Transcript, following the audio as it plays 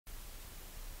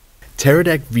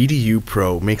Teradek VidiU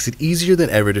Pro makes it easier than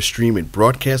ever to stream in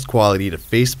broadcast quality to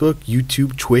Facebook,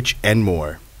 YouTube, Twitch, and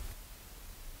more.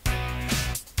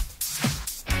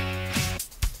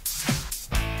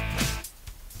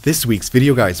 This week's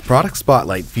Videoguys Product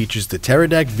Spotlight features the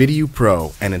Teradek VidiU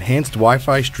Pro, an enhanced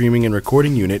Wi-Fi streaming and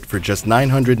recording unit for just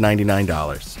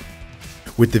 $999.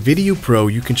 With the VidiU Pro,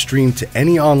 you can stream to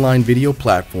any online video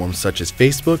platform such as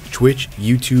Facebook, Twitch,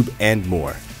 YouTube, and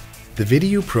more. The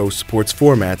VidiU Pro supports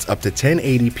formats up to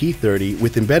 1080p30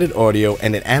 with embedded audio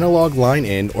and an analog line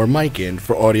in or mic in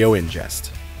for audio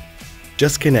ingest.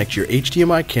 Just connect your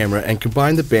HDMI camera and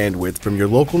combine the bandwidth from your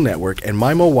local network and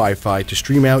MIMO Wi-Fi to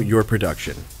stream out your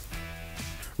production.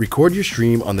 Record your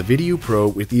stream on the VidiU Pro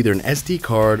with either an SD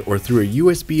card or through a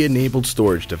USB-enabled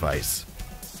storage device.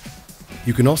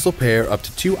 You can also pair up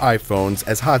to 2 iPhones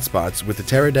as hotspots with the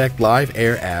Teradek Live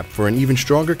Air app for an even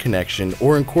stronger connection,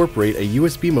 or incorporate a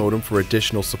USB modem for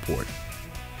additional support.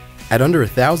 At under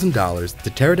 $1,000,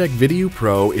 the Teradek VidiU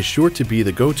Pro is sure to be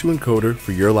the go-to encoder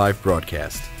for your live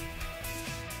broadcast.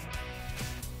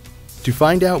 To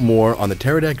find out more on the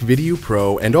Teradek VidiU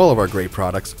Pro and all of our great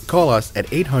products, call us at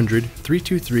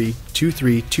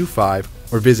 800-323-2325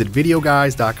 or visit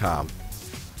videoguys.com.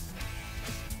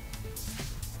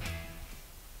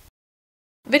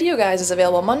 Videoguys is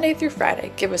available Monday through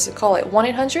Friday. Give us a call at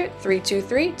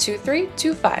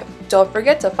 1-800-323-2325. Don't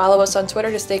forget to follow us on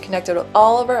Twitter to stay connected with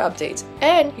all of our updates.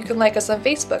 And you can like us on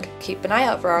Facebook. Keep an eye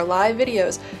out for our live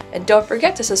videos. And don't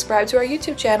forget to subscribe to our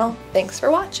YouTube channel. Thanks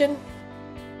for watching.